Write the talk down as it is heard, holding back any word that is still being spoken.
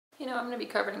You know, I'm gonna be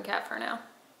covered in cat fur now.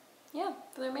 Yeah,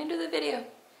 for the remainder of the video.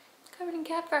 Covered in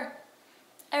cat fur.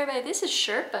 Everybody, this is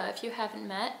Sherpa, if you haven't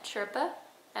met. Sherpa,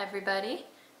 everybody.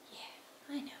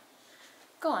 Yeah, I know.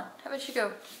 Go on, how about you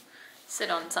go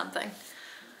sit on something.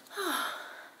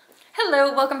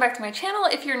 Hello, welcome back to my channel.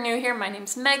 If you're new here, my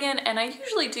name's Megan, and I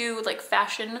usually do like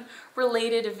fashion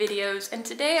related videos, and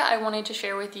today I wanted to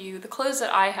share with you the clothes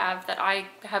that I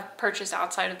have purchased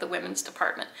outside of the women's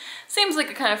department. Seems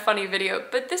like a kind of funny video,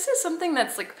 but this is something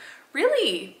that's like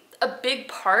really a big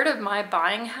part of my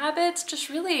buying habits. Just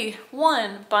really,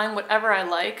 one, buying whatever I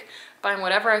like, buying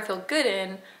whatever I feel good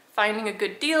in, finding a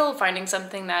good deal, finding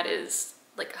something that is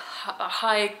like a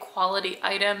high quality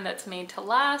item that's made to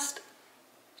last.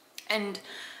 And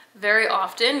very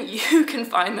often you can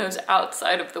find those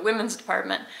outside of the women's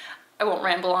department. I won't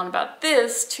ramble on about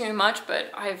this too much, but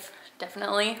I've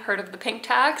definitely heard of the pink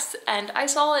tax, and I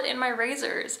saw it in my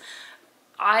razors.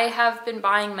 I have been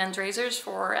buying men's razors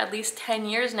for at least 10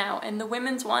 years now, and the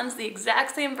women's ones, the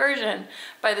exact same version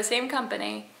by the same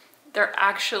company, they're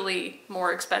actually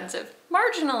more expensive.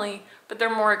 Marginally, but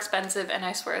they're more expensive, and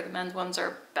I swear the men's ones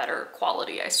are better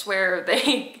quality. I swear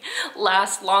they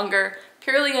last longer.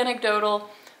 Purely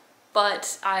anecdotal,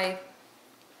 but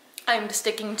I'm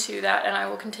sticking to that, and I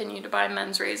will continue to buy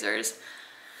men's razors.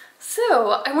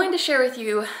 So I wanted to share with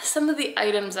you some of the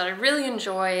items that I really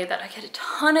enjoy, that I get a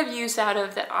ton of use out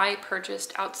of, that I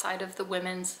purchased outside of the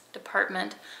women's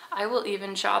department. I will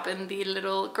even shop in the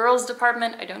little girls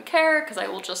department. I don't care, because I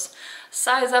will just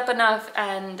size up enough,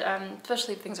 and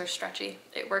especially if things are stretchy,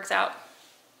 it works out.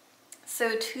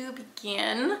 So to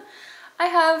begin, I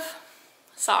have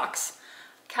socks.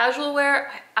 Casual wear,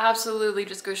 I absolutely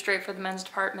just go straight for the men's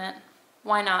department.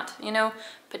 Why not? You know,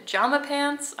 pajama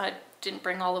pants, I didn't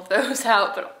bring all of those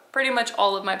out, but pretty much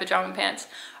all of my pajama pants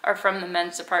are from the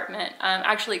men's department.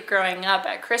 Actually, growing up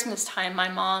at Christmas time, my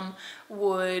mom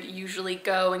would usually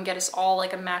go and get us all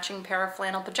like a matching pair of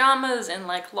flannel pajamas in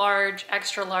like large,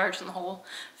 extra large, and the whole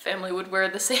family would wear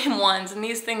the same ones. And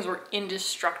these things were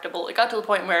indestructible. It got to the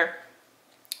point where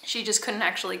she just couldn't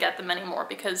actually get them anymore,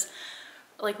 because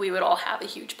like we would all have a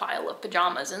huge pile of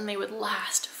pajamas and they would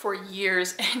last for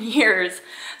years and years.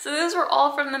 So those were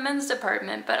all from the men's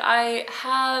department, but I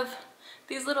have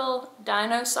these little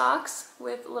dino socks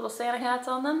with little Santa hats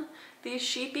on them. These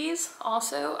sheepies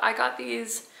also, I got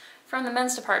these from the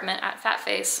men's department at Fat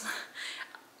Face.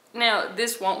 Now,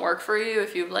 this won't work for you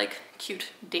if you have like cute,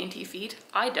 dainty feet.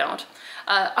 I don't.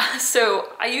 So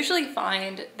I usually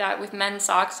find that with men's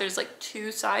socks, there's like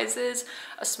two sizes,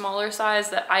 a smaller size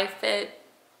that I fit,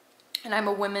 and I'm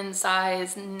a women's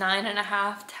size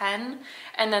 9.5, 10.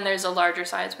 And then there's a larger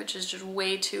size, which is just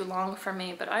way too long for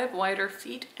me, but I have wider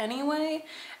feet anyway.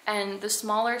 And the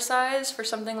smaller size for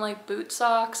something like boot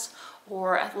socks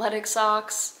or athletic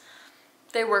socks,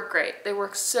 they work great. They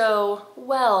work so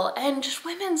well. And just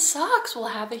women's socks will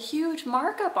have a huge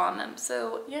markup on them.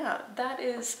 So yeah, that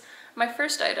is my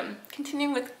first item.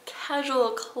 Continuing with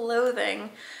casual clothing,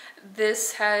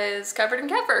 this has covered in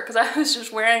cat fur because I was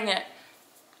just wearing it.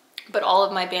 But all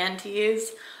of my band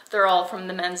tees, they're all from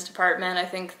the men's department. I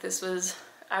think this was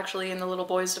actually in the little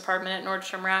boys department at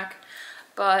Nordstrom Rack.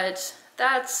 But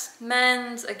that's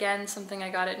men's, again, something I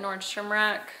got at Nordstrom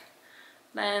Rack.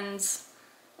 Men's.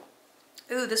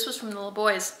 Ooh, this was from the little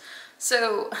boys.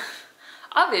 So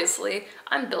obviously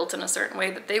I'm built in a certain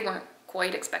way that they weren't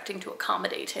quite expecting to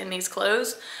accommodate in these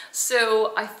clothes.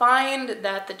 So I find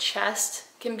that the chest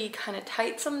can be kind of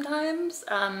tight sometimes.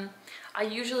 I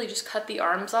usually just cut the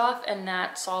arms off, and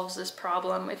that solves this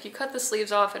problem. If you cut the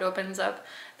sleeves off, it opens up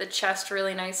the chest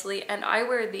really nicely, and I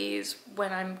wear these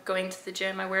when I'm going to the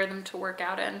gym. I wear them to work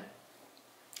out in,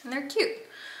 and they're cute.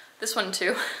 This one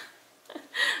too,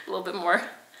 a little bit more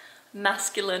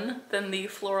masculine than the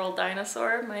floral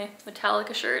dinosaur, my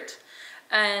Metallica shirt.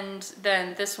 And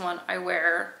then this one I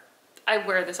wear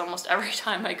this almost every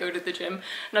time I go to the gym.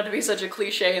 Not to be such a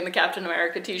cliche in the Captain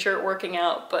America t-shirt working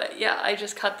out, but yeah, I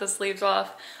just cut the sleeves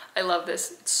off. I love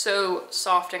this. It's so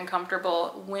soft and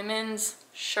comfortable. Women's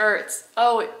shirts,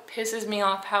 oh, it pisses me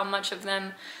off how much of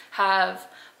them have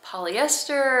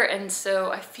polyester, and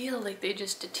so I feel like they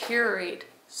just deteriorate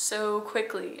so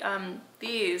quickly.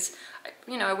 These,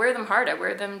 you know, I wear them hard. I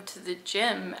wear them to the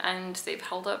gym, and they've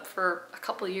held up for a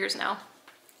couple of years now.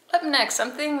 Up next,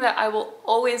 something that I will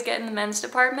always get in the men's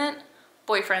department,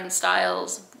 boyfriend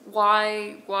styles.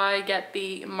 Why get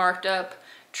the marked up,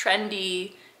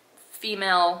 trendy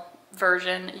female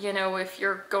version? You know, if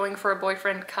you're going for a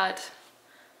boyfriend cut,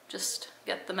 just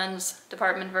get the men's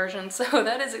department version. So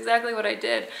that is exactly what I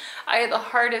did. I had the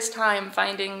hardest time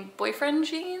finding boyfriend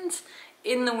jeans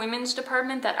in the women's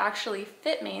department that actually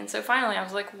fit me. And so finally I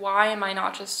was like, why am I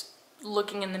not just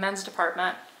looking in the men's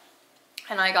department?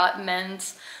 And I got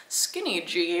men's skinny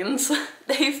jeans.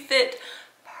 They fit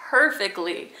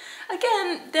perfectly.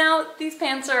 Again, now these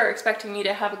pants are expecting me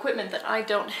to have equipment that I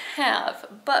don't have,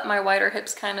 but my wider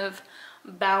hips kind of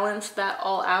balance that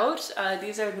all out.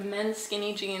 These are the men's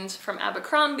skinny jeans from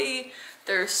Abercrombie.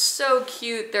 They're so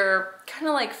cute. They're kind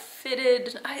of like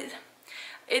fitted.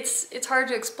 It's hard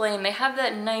to explain. They have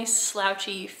that nice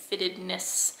slouchy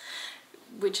fittedness,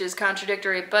 which is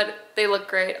contradictory, but they look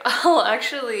great. I'll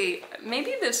actually,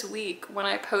 maybe this week when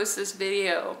I post this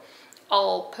video,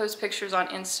 I'll post pictures on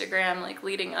Instagram like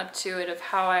leading up to it of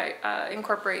how I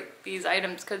incorporate these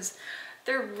items, because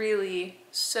they're really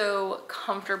so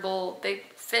comfortable. They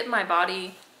fit my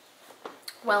body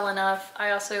well enough.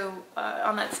 I also,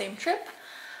 on that same trip,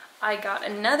 I got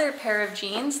another pair of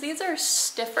jeans. These are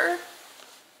stiffer.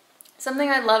 Something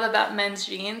I love about men's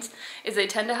jeans is they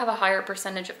tend to have a higher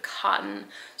percentage of cotton,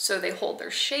 so they hold their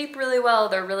shape really well.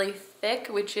 They're really thick,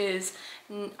 which is,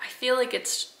 I feel like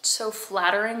it's so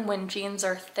flattering when jeans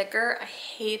are thicker. I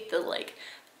hate the like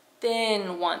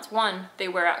thin ones. One, they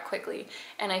wear out quickly,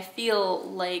 and I feel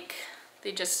like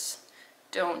they just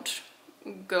don't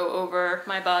go over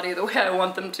my body the way I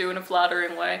want them to in a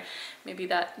flattering way. Maybe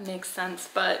that makes sense,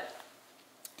 but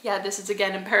yeah, this is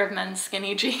again a pair of men's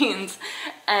skinny jeans,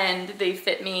 and they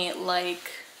fit me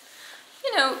like,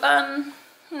 you know,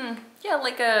 yeah,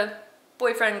 like a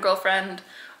boyfriend, girlfriend,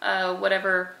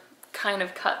 whatever kind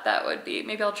of cut that would be.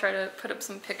 Maybe I'll try to put up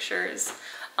some pictures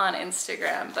on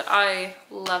Instagram, but I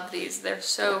love these. They're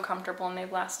so comfortable and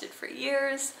they've lasted for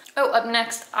years. Oh, up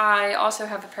next, I also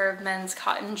have a pair of men's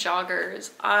cotton joggers.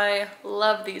 I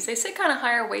love these. They sit kind of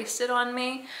higher waisted on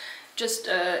me. Just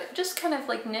kind of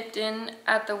like nipped in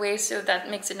at the waist, so that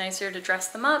makes it nicer to dress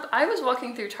them up. I was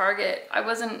walking through Target. I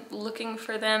wasn't looking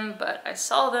for them, but I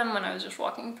saw them when I was just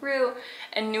walking through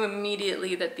and knew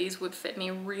immediately that these would fit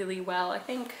me really well. I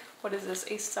think, what is this,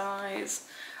 a size?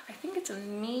 I think it's a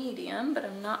medium, but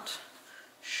I'm not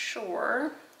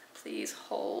sure. Please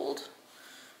hold.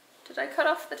 Did I cut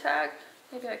off the tag?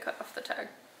 Maybe I cut off the tag.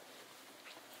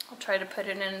 I'll try to put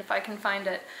it in if I can find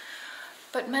it.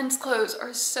 But men's clothes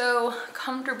are so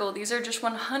comfortable. These are just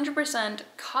 100%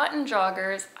 cotton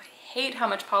joggers. I hate how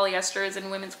much polyester is in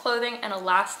women's clothing and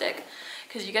elastic,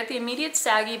 because you get the immediate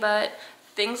saggy butt,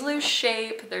 things lose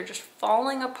shape, they're just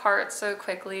falling apart so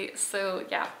quickly. So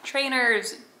yeah,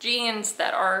 trainers, jeans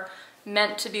that are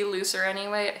meant to be looser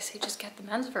anyway, I say just get the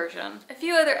men's version. A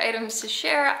few other items to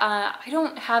share. I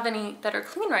don't have any that are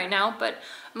clean right now, but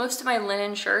most of my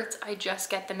linen shirts, I just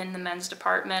get them in the men's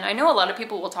department. I know a lot of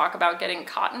people will talk about getting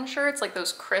cotton shirts, like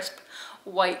those crisp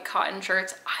white cotton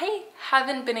shirts. I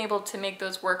haven't been able to make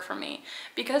those work for me.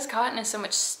 Because cotton is so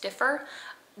much stiffer,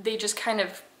 they just kind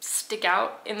of stick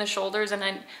out in the shoulders,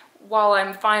 and while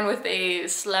I'm fine with a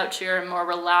slouchier, more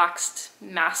relaxed,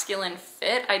 masculine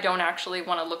fit, I don't actually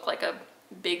want to look like a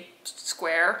big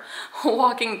square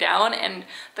walking down, and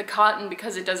the cotton,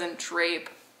 because it doesn't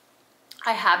drape,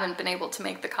 I haven't been able to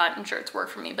make the cotton shirts work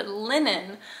for me. But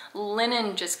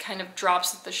linen just kind of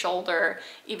drops at the shoulder,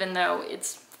 even though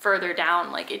it's further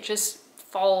down. Like, it just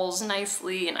falls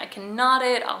nicely, and I can knot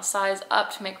it. I'll size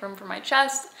up to make room for my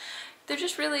chest. They're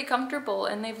just really comfortable,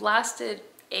 and they've lasted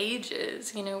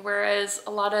ages, you know, whereas a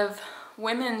lot of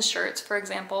women's shirts, for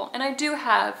example, and I do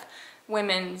have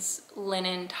women's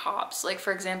linen tops, like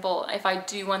for example, if I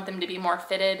do want them to be more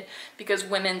fitted, because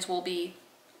women's will be,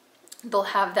 they'll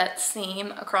have that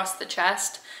seam across the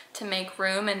chest to make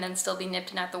room and then still be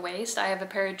nipped in at the waist. I have a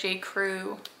pair of J.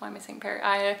 Crew, why am I saying pair?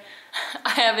 I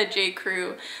have a J.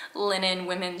 Crew linen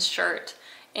women's shirt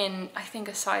in, I think,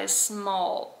 a size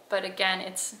small, but again,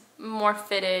 it's more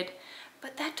fitted.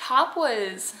 But that top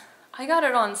was, I got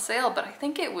it on sale, but I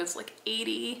think it was like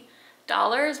 $80.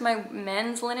 My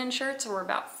men's linen shirts were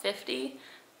about $50.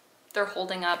 They're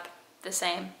holding up the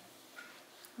same.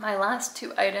 My last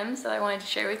two items that I wanted to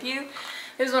share with you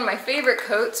is one of my favorite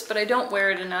coats, but I don't wear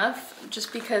it enough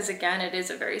just because, again, it is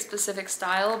a very specific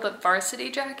style, but varsity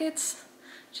jackets,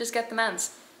 just get the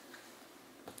men's.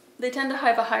 They tend to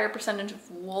have a higher percentage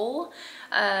of wool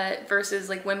versus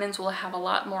like women's will have a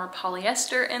lot more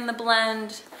polyester in the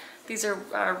blend. These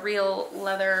are real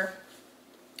leather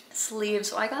sleeves.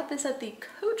 So I got this at the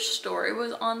Coach store. It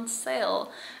was on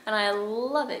sale and I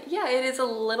love it. Yeah, it is a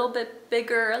little bit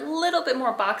bigger, a little bit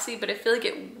more boxy, but I feel like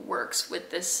it works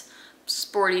with this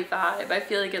sporty vibe. I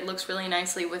feel like it looks really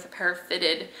nicely with a pair of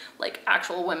fitted, like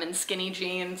actual women's skinny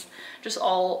jeans, just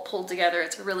all pulled together.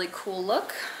 It's a really cool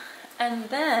look. And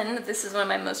then this is one of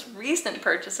my most recent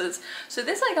purchases. So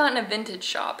this I got in a vintage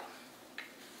shop,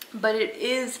 but it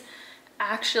is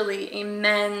actually a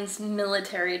men's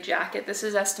military jacket. This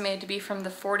is estimated to be from the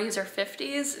 40s or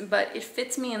 50s, but it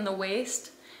fits me in the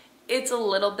waist. It's a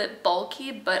little bit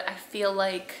bulky, but I feel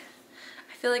like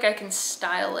I can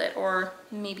style it or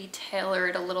maybe tailor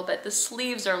it a little bit. The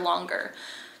sleeves are longer.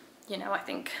 You know, I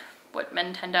think what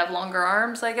men tend to have longer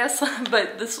arms, I guess,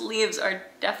 but the sleeves are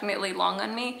definitely long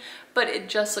on me, but it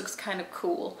just looks kind of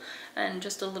cool and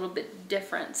just a little bit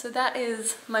different. So that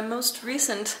is my most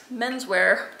recent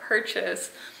menswear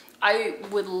purchase. I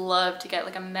would love to get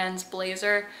like a men's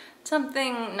blazer,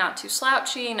 something not too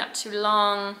slouchy, not too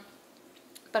long,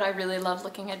 but I really love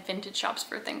looking at vintage shops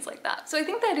for things like that. So I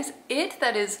think that is it.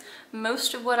 That is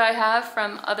most of what I have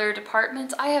from other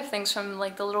departments. I have things from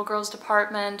like the little girls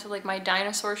department, like my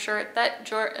dinosaur shirt. That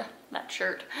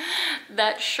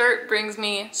shirt brings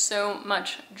me so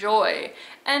much joy.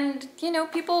 And you know,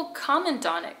 people comment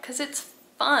on it because it's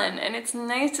fun and it's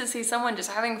nice to see someone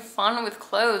just having fun with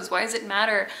clothes. Why does it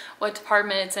matter what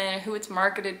department it's in, who it's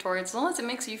marketed towards? As long as it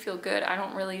makes you feel good, I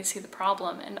don't really see the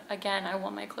problem. And again, I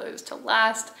want my clothes to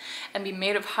last and be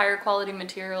made of higher quality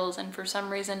materials, and for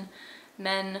some reason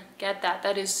men get that.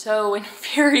 That is so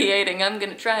infuriating. I'm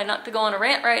gonna try not to go on a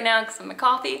rant right now because of my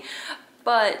coffee,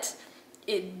 but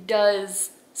it does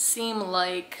seem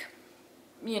like,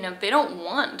 you know, they don't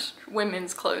want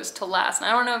women's clothes to last. And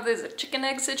I don't know if there's a chicken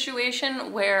egg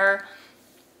situation where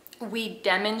we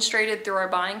demonstrated through our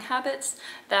buying habits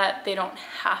that they don't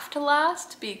have to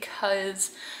last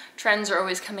because trends are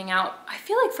always coming out. I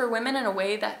feel like for women in a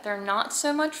way that they're not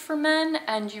so much for men,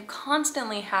 and you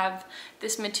constantly have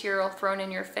this material thrown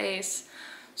in your face.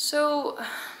 So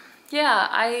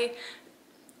yeah,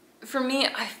 for me,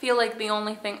 I feel like the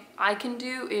only thing I can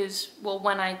do is, well,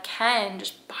 when I can,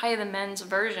 just buy the men's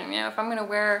version. You know, if I'm gonna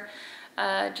wear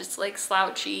just like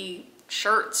slouchy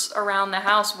shirts around the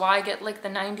house, why get like the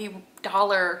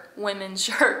 $90 women's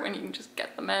shirt when you can just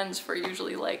get the men's for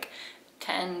usually like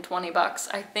 10, 20 bucks.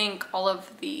 I think all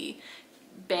of the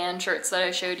band shirts that I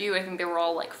showed you, I think they were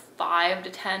all like $5 to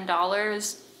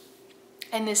 $10.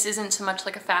 And this isn't so much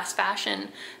like a fast fashion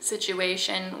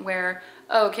situation where,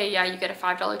 oh, okay, yeah, you get a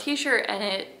 $5 t-shirt and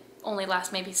it only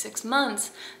lasts maybe 6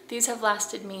 months. These have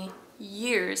lasted me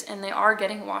years, and they are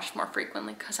getting washed more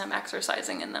frequently because I'm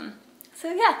exercising in them.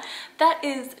 So yeah, that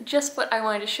is just what I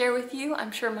wanted to share with you.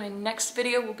 I'm sure my next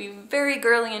video will be very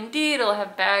girly indeed. It'll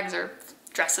have bags or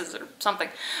dresses or something,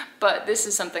 but this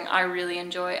is something I really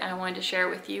enjoy and I wanted to share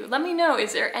with you. Let me know,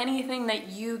 is there anything that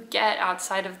you get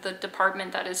outside of the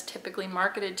department that is typically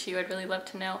marketed to you? I'd really love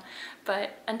to know.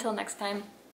 But until next time,